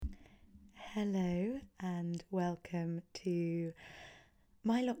Hello and welcome to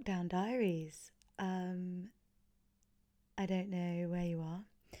my lockdown diaries. I don't know where you are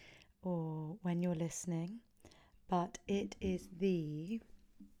or when you're listening, but it is the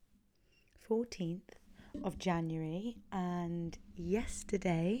 14th of January, and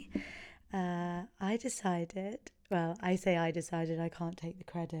yesterday I decided, I can't take the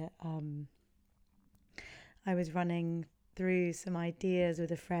credit. I was running through some ideas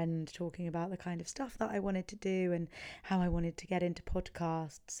with a friend talking about the kind of stuff that I wanted to do and how I wanted to get into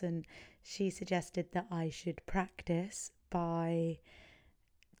podcasts, and she suggested that I should practice by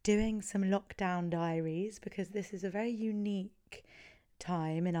doing some lockdown diaries because this is a very unique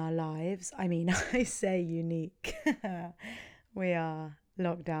time in our lives. I mean, I say unique. We are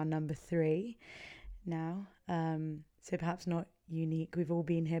lockdown number 3 now. So perhaps not unique. We've all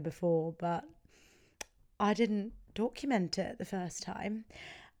been here before, but I didn't document it the first time.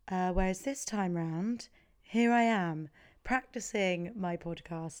 Whereas this time round, here I am practicing my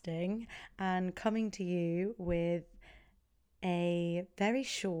podcasting and coming to you with a very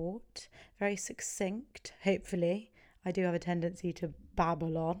short, very succinct, hopefully, I do have a tendency to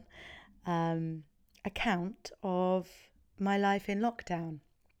babble on, account of my life in lockdown.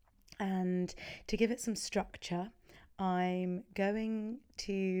 And to give it some structure, I'm going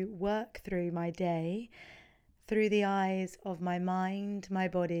to work through my day through the eyes of my mind, my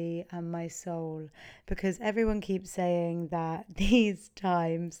body, and my soul. Because everyone keeps saying that these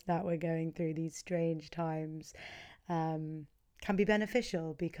times that we're going through, these strange times, can be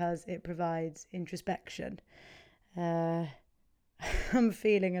beneficial because it provides introspection. I'm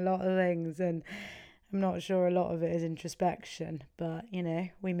feeling a lot of things, and I'm not sure a lot of it is introspection, but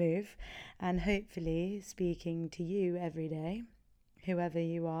we move. And hopefully, speaking to you every day, whoever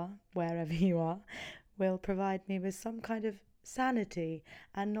you are, wherever you are, will provide me with some kind of sanity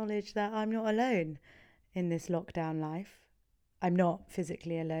and knowledge that I'm not alone in this lockdown life. I'm not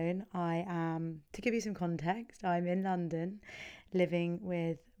physically alone. I am, to give you some context, I'm in London living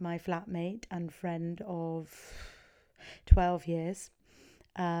with my flatmate and friend of 12 years.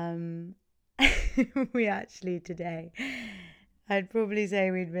 We actually today, I'd probably say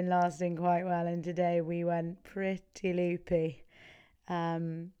we'd been lasting quite well, and today we went pretty loopy.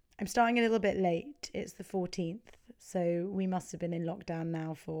 I'm starting a little bit late. It's the 14th, so we must have been in lockdown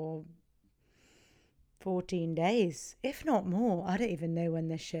now for 14 days, if not more. I don't even know when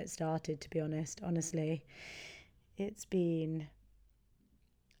this shit started, to be honest. Honestly, it's been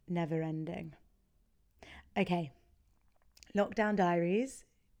never ending. Okay, lockdown diaries,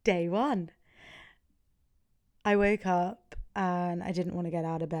 day 1. I woke up and I didn't want to get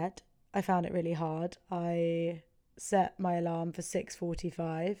out of bed. I found it really hard. I set my alarm for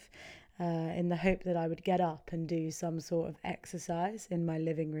 6:45 in the hope that I would get up and do some sort of exercise in my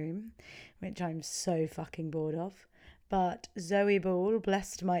living room, which I'm so fucking bored of. But Zoe Ball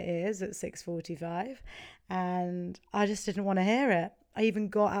blessed my ears at 6:45 and I just didn't want to hear it. I even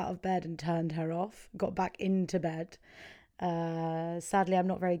got out of bed and turned her off, got back into bed. Sadly, I'm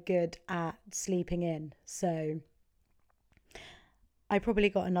not very good at sleeping in, so I probably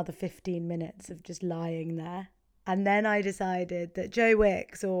got another 15 minutes of just lying there. And then I decided that Joe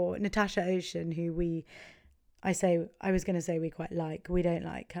Wicks or Natasha Ocean, who I was going to say we quite like, we don't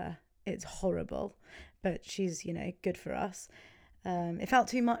like her. It's horrible, but she's, good for us. It felt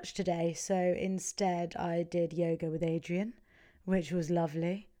too much today, so instead I did yoga with Adrian, which was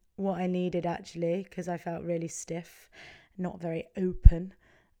lovely. What I needed, actually, because I felt really stiff, not very open.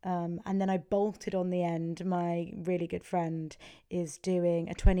 And then I bolted on the end. My really good friend is doing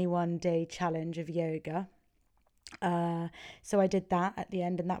a 21-day challenge of yoga. So I did that at the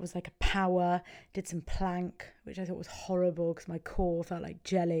end, and that was like a power. Did some plank, which I thought was horrible because my core felt like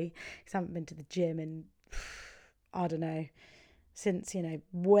jelly. Because I haven't been to the gym in, I don't know, since,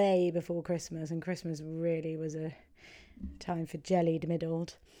 way before Christmas. And Christmas really was a time for jellied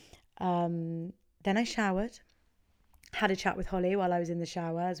middled. Then I showered. Had a chat with Holly while I was in the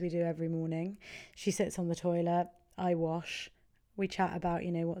shower, as we do every morning. She sits on the toilet, I wash. We chat about,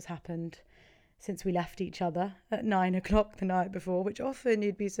 what's happened since we left each other at 9 o'clock the night before, which often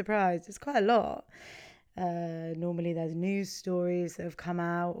you'd be surprised. It's quite a lot. Normally there's news stories that have come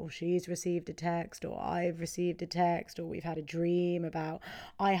out, or she's received a text, or I've received a text, or we've had a dream about...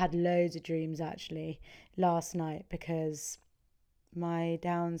 I had loads of dreams, actually, last night, because my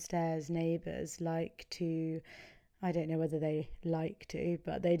downstairs neighbours like to... I don't know whether they like to,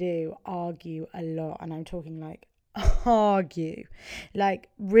 but they do argue a lot. And I'm talking like argue, like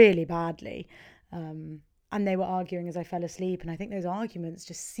really badly. And they were arguing as I fell asleep. And I think those arguments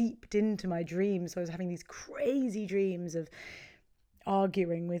just seeped into my dreams. So I was having these crazy dreams of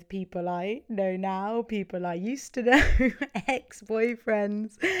arguing with people I know now, people I used to know,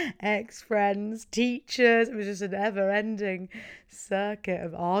 ex-boyfriends, ex-friends, teachers. It was just a never-ending circuit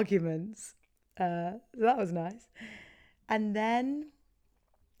of arguments. That was nice. And then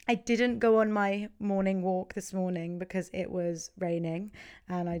I didn't go on my morning walk this morning because it was raining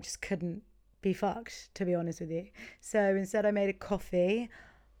and I just couldn't be fucked, to be honest with you. So instead I made a coffee.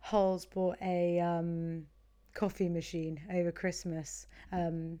 Halls bought a coffee machine over Christmas.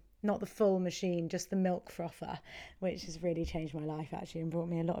 Not the full machine, just the milk frother, which has really changed my life actually and brought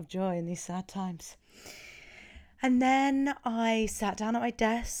me a lot of joy in these sad times. And then I sat down at my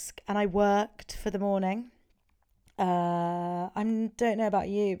desk and I worked for the morning. I don't know about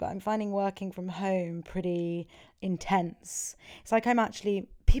you, but I'm finding working from home pretty intense. It's like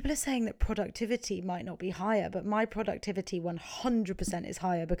people are saying that productivity might not be higher, but my productivity 100% is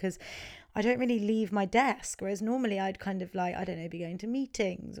higher because I don't really leave my desk. Whereas normally I'd kind of like, I don't know, be going to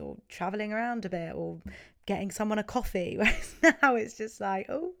meetings or traveling around a bit or getting someone a coffee. Whereas now it's just like,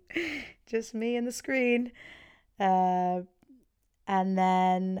 oh, just me and the screen. And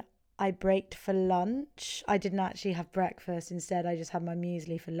then I braked for lunch. I didn't actually have breakfast. Instead, I just had my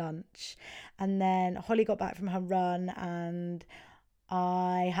muesli for lunch. And then Holly got back from her run and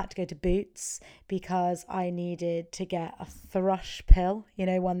I had to go to Boots because I needed to get a thrush pill,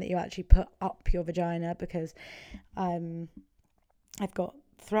 one that you actually put up your vagina because I've got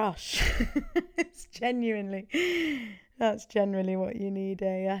thrush. That's generally what you need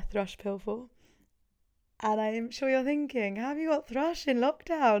a thrush pill for. And I'm sure you're thinking, have you got thrush in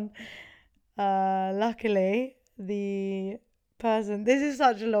lockdown? Luckily, this is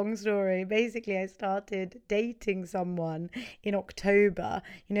such a long story. Basically, I started dating someone in October,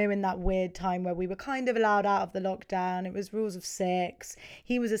 in that weird time where we were kind of allowed out of the lockdown. It was rules of 6.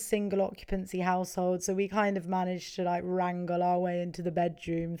 He was a single occupancy household. So we kind of managed to like wrangle our way into the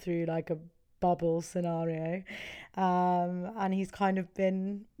bedroom through like a bubble scenario. And he's kind of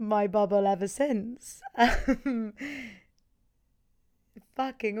been my bubble ever since.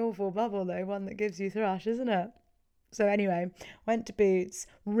 Fucking awful bubble though, one that gives you thrush, isn't it? So anyway, went to Boots,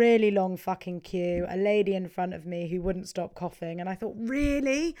 really long fucking queue, a lady in front of me who wouldn't stop coughing. And I thought,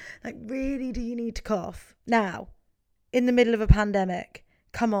 really? Like, really, do you need to cough? Now, in the middle of a pandemic?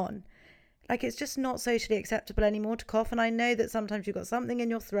 Come on. Like, it's just not socially acceptable anymore to cough. And I know that sometimes you've got something in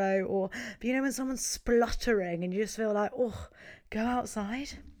your throat but when someone's spluttering and you just feel like, oh, go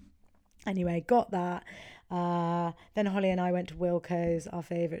outside. Anyway, got that. Then Holly and I went to Wilko's, our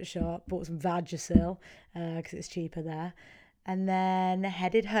favourite shop, bought some Vagisil because it's cheaper there. And then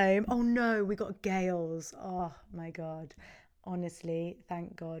headed home. Oh no, we got Gales. Oh my God. Honestly,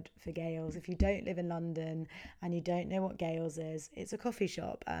 thank God for Gales. If you don't live in London and you don't know what Gales is, it's a coffee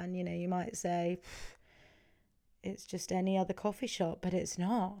shop. And, you might say, it's just any other coffee shop, but it's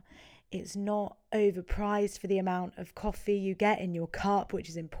not. It's not overpriced for the amount of coffee you get in your cup, which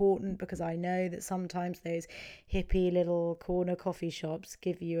is important because I know that sometimes those hippie little corner coffee shops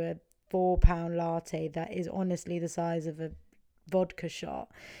give you a £4 latte that is honestly the size of a vodka shot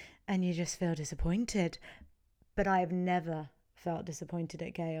and you just feel disappointed. But I have never felt disappointed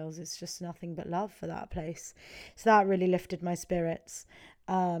at Gales. It's just nothing but love for that place. So that really lifted my spirits.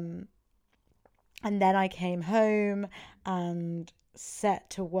 And then I came home and set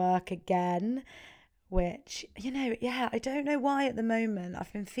to work again, which, I don't know why at the moment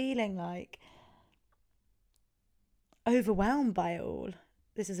I've been feeling like overwhelmed by it all.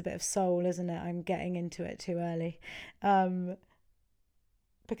 This is a bit of soul, isn't it? I'm getting into it too early.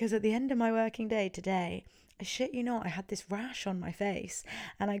 Because at the end of my working day today, I shit you not, I had this rash on my face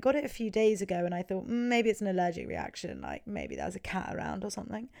and I got it a few days ago and I thought maybe it's an allergic reaction, like maybe there's a cat around or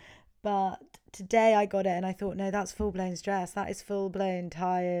something. But today I got it and I thought, no, that's full-blown stress. That is full-blown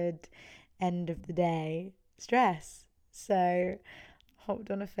tired, end of the day stress. So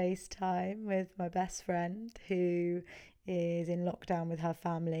hopped on a FaceTime with my best friend who is in lockdown with her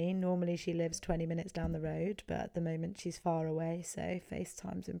family. Normally she lives 20 minutes down the road, but at the moment she's far away, so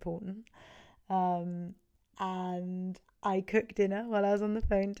FaceTime's important. And I cooked dinner while I was on the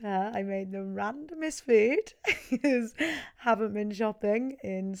phone to her. I made the randomest food because haven't been shopping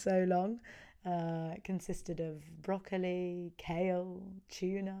in so long. It consisted of broccoli, kale,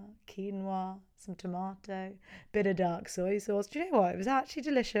 tuna, quinoa, some tomato, bit of dark soy sauce. Do you know what? It was actually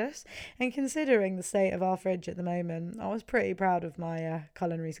delicious. And considering the state of our fridge at the moment, I was pretty proud of my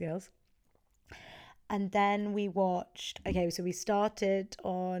culinary skills. And then we we started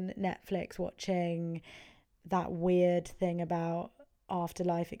on Netflix watching that weird thing about after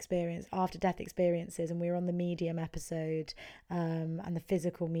death experiences, and we were on the medium episode, and the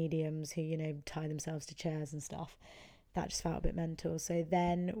physical mediums who tie themselves to chairs and stuff. that just felt a bit mental. So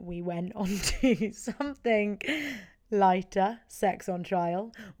then we went on to something lighter, Sex on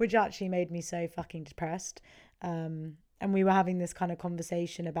Trial, which actually made me so fucking depressed. And we were having this kind of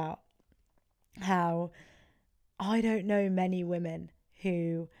conversation about how I don't know many women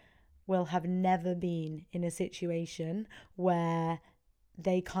who will have never been in a situation where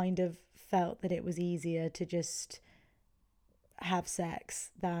they kind of felt that it was easier to just have sex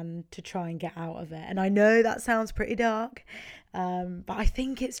than to try and get out of it. And I know that sounds pretty dark, but I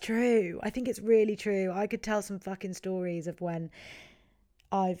think it's true. I think it's really true. I could tell some fucking stories of when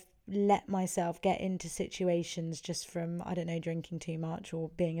I've let myself get into situations just from, I don't know, drinking too much or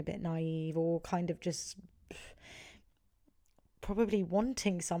being a bit naive or kind of just probably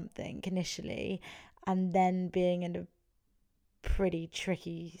wanting something initially and then being in a pretty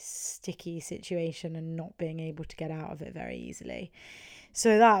tricky, sticky situation and not being able to get out of it very easily.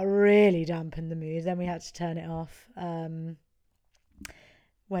 So that really dampened the mood. Then we had to turn it off.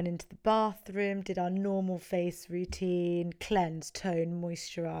 Went into the bathroom, did our normal face routine, cleanse, tone,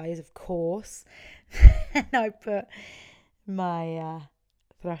 moisturize, of course. And I put my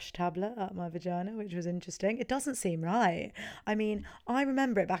thrush tablet up my vagina, which was interesting. It doesn't seem right. I mean, I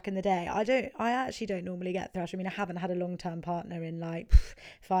remember it back in the day. I actually don't normally get thrush. I mean, I haven't had a long-term partner in like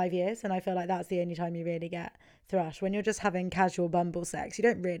 5 years, and I feel like that's the only time you really get thrush. When you're just having casual bumble sex, you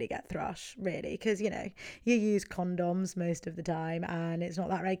don't really get thrush, really, because, you know, you use condoms most of the time and it's not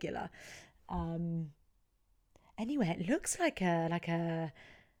that regular. Anyway, it looks like it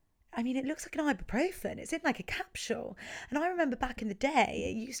looks like an ibuprofen. It's in like a capsule. And I remember back in the day,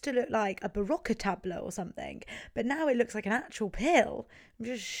 it used to look like a Berocca tablet or something. But now it looks like an actual pill.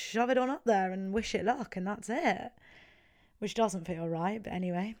 Just shove it on up there and wish it luck, and that's it. Which doesn't feel right, but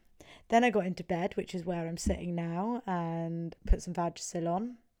anyway. Then I got into bed, which is where I'm sitting now, and put some Vagisil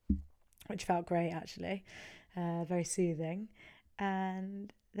on, which felt great, actually. Very soothing.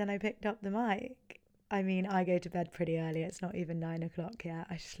 And then I picked up the mic. I mean, I go to bed pretty early. It's not even 9 o'clock yet.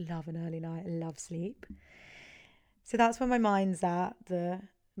 I just love an early night. I love sleep. So that's where my mind's at, the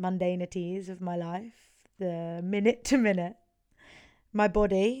mundanities of my life, the minute to minute. My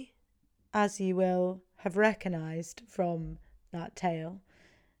body, as you will have recognised from that tale,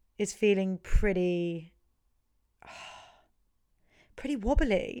 is feeling pretty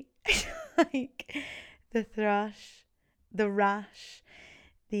wobbly. Like the thrush, the rash,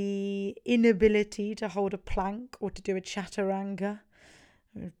 the inability to hold a plank or to do a chaturanga.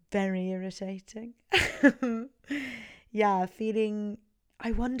 Very irritating. Yeah, feeling,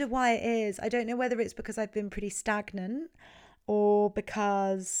 I wonder why it is. I don't know whether it's because I've been pretty stagnant or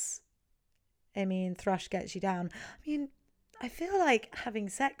because, I mean, thrush gets you down. I mean, I feel like having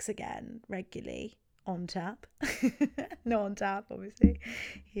sex again regularly on tap. Not on tap, obviously.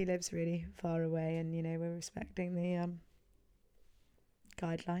 He lives really far away and, you know, we're respecting the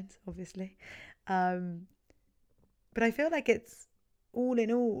guidelines, obviously. But I feel like it's all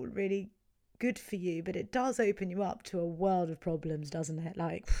in all really good for you, but it does open you up to a world of problems, doesn't it?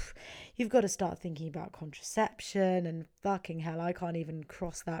 Like, you've got to start thinking about contraception, and fucking hell, I can't even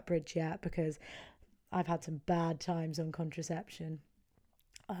cross that bridge yet because I've had some bad times on contraception.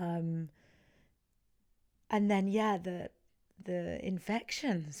 And then, yeah, the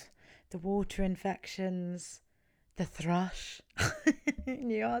infections, the water infections, the thrush.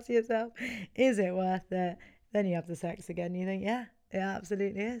 And you ask yourself, is it worth it? Then you have the sex again. You think, yeah, it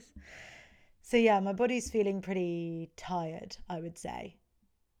absolutely is. So yeah, my body's feeling pretty tired, I would say.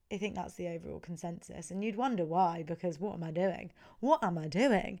 I think that's the overall consensus. And you'd wonder why, because what am I doing? What am I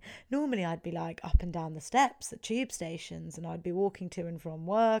doing? Normally I'd be like up and down the steps at tube stations, and I'd be walking to and from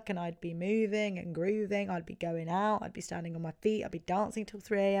work, and I'd be moving and grooving. I'd be going out. I'd be standing on my feet. I'd be dancing till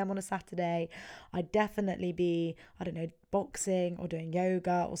 3 a.m. on a Saturday. I'd definitely be, I don't know, boxing or doing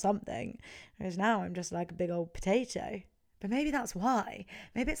yoga or something. Whereas now I'm just like a big old potato. But maybe that's why.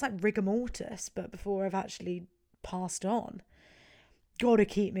 Maybe it's like rigor mortis, but before I've actually passed on. Gotta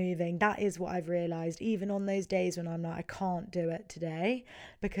keep moving. That is what I've realised, even on those days when I'm like, I can't do it today,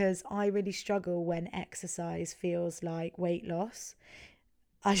 because I really struggle when exercise feels like weight loss.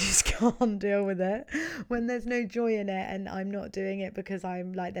 I just can't deal with it when there's no joy in it, and I'm not doing it because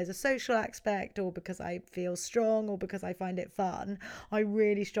I'm like, there's a social aspect or because I feel strong or because I find it fun. I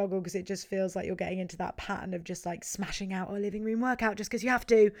really struggle because it just feels like you're getting into that pattern of just like smashing out a living room workout just because you have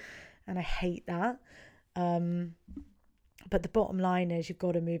to. And I hate that. But the bottom line is you've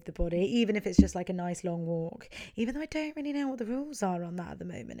got to move the body, even if it's just like a nice long walk. Even though I don't really know what the rules are on that at the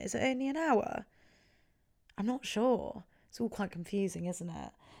moment. Is it only an hour? I'm not sure. It's all quite confusing, isn't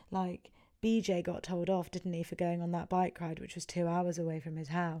it? Like, BJ got told off, didn't he, for going on that bike ride, which was 2 hours away from his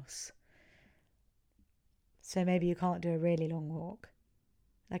house. So maybe you can't do a really long walk,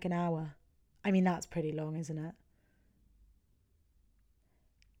 like an hour. I mean, that's pretty long, isn't it?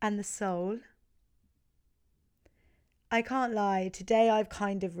 And the soul. I can't lie. Today I've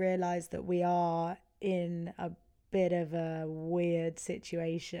kind of realised that we are in a bit of a weird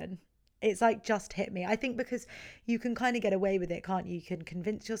situation. It's like just hit me. I think because you can kind of get away with it, can't you? You can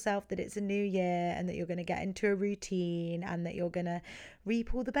convince yourself that it's a new year and that you're going to get into a routine and that you're going to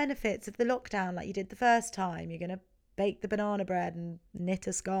reap all the benefits of the lockdown like you did the first time. You're going to bake the banana bread and knit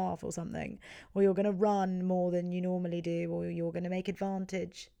a scarf or something, or you're going to run more than you normally do, or you're going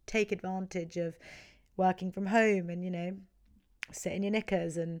to take advantage of working from home and, sit in your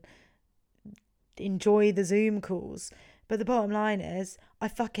knickers and enjoy the Zoom calls. But the bottom line is, I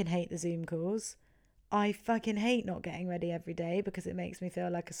fucking hate the Zoom calls. I fucking hate not getting ready every day because it makes me feel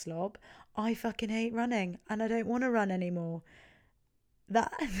like a slob. I fucking hate running and I don't want to run anymore.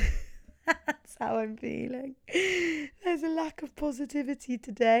 That that's how I'm feeling. There's a lack of positivity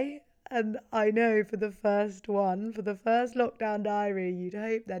today. And I know for the first lockdown diary, you'd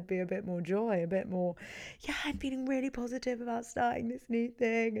hope there'd be a bit more joy, a bit more, yeah, I'm feeling really positive about starting this new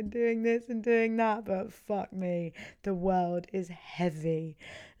thing and doing this and doing that. But fuck me, the world is heavy.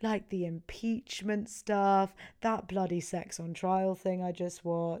 Like the impeachment stuff, that bloody sex on trial thing I just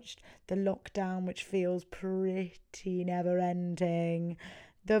watched, the lockdown, which feels pretty never ending,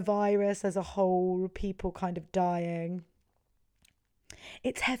 the virus as a whole, people kind of dying.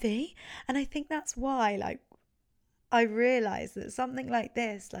 It's heavy. And I think that's why, like, I realize that something like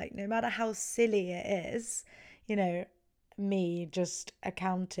this, like, no matter how silly it is, you know, me just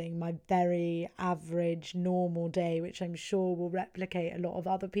accounting my very average normal day, which I'm sure will replicate a lot of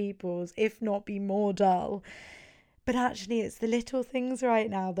other people's, if not be more dull. But actually, it's the little things right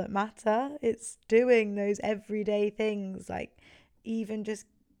now that matter. It's doing those everyday things, like even just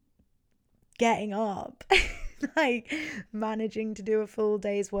getting up, like managing to do a full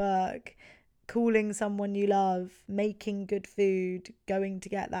day's work, calling someone you love, making good food, going to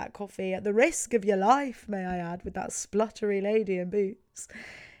get that coffee at the risk of your life, may I add, with that spluttery lady in boots.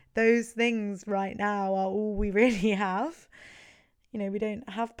 Those things right now are all we really have. We don't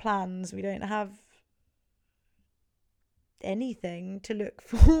have plans, we don't have anything to look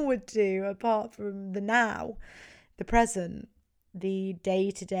forward to apart from the now, the present, the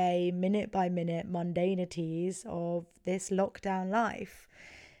day-to-day, minute-by-minute mundanities of this lockdown life.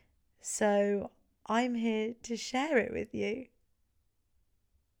 So I'm here to share it with you.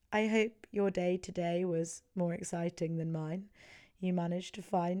 I hope your day today was more exciting than mine. You managed to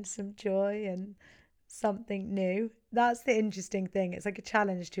find some joy and something new. That's the interesting thing. It's like a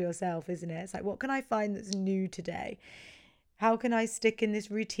challenge to yourself, isn't it? It's like, what can I find that's new today? How can I stick in this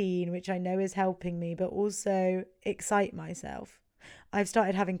routine, which I know is helping me, but also excite myself? I've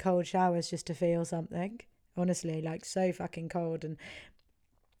started having cold showers just to feel something. Honestly, like so fucking cold. And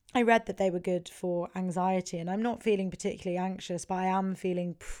I read that they were good for anxiety, and I'm not feeling particularly anxious, but I am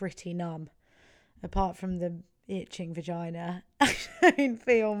feeling pretty numb. Apart from the itching vagina, I don't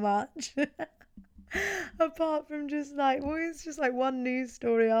feel much. Apart from just like, well, it's just like one news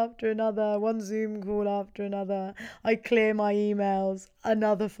story after another, one Zoom call after another. I clear my emails,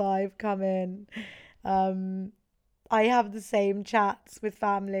 another 5 come in. I have the same chats with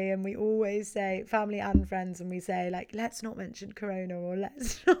family, and we always say, family and friends, and we say, like, let's not mention Corona, or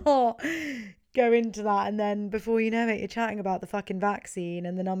let's not go into that. And then before you know it, you're chatting about the fucking vaccine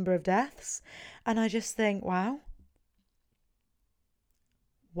and the number of deaths. And I just think, wow,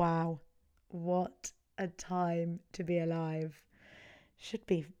 what a time to be alive. Should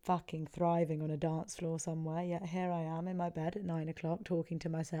be fucking thriving on a dance floor somewhere, yet here I am in my bed at 9 o'clock talking to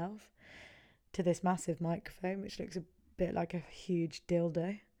myself to this massive microphone, which looks a bit like a huge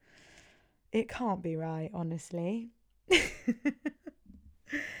dildo. It can't be right, honestly.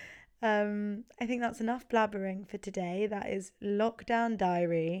 I think that's enough blabbering for today. That is Lockdown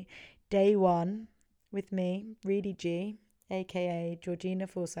Diary, day 1, with me, Reedy G, aka Georgina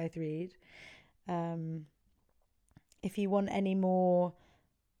Forsyth Reed. If you want any more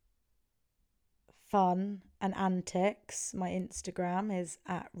fun and antics, my Instagram is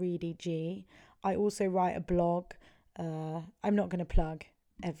 @ReedyG. I also write a blog. I'm not going to plug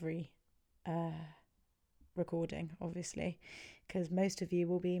every recording, obviously, because most of you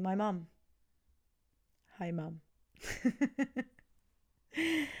will be my mum. Hi, mum.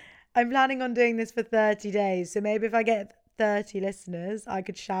 I'm planning on doing this for 30 days, so maybe if I get 30 listeners, I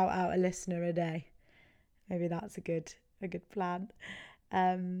could shout out a listener a day. Maybe that's a good plan.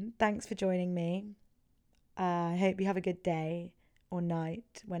 Thanks for joining me. I hope you have a good day or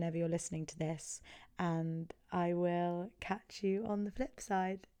night whenever you're listening to this, and I will catch you on the flip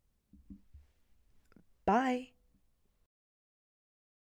side. Bye.